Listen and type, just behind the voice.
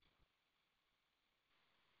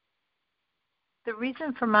The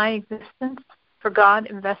reason for my existence, for God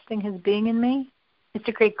investing his being in me, is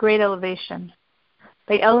to create great elevation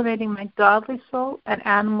by elevating my godly soul and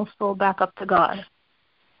animal soul back up to God.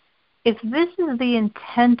 If this is the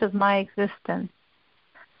intent of my existence,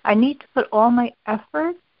 I need to put all my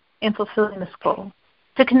effort in fulfilling this goal,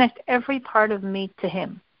 to connect every part of me to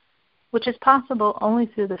him, which is possible only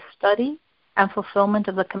through the study and fulfillment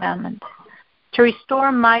of the commandment, to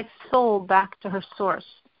restore my soul back to her source,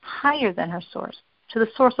 higher than her source, to the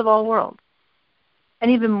source of all worlds. And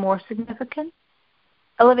even more significant,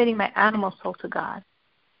 elevating my animal soul to God,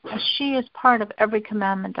 as she is part of every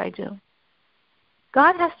commandment I do.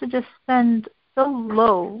 God has to descend so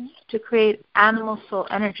low to create animal soul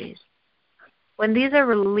energies. When these are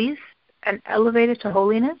released and elevated to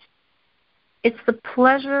holiness, it's the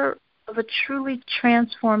pleasure of a truly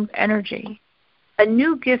transformed energy, a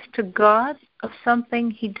new gift to God of something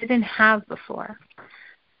he didn't have before.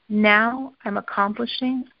 Now I'm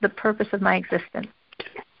accomplishing the purpose of my existence.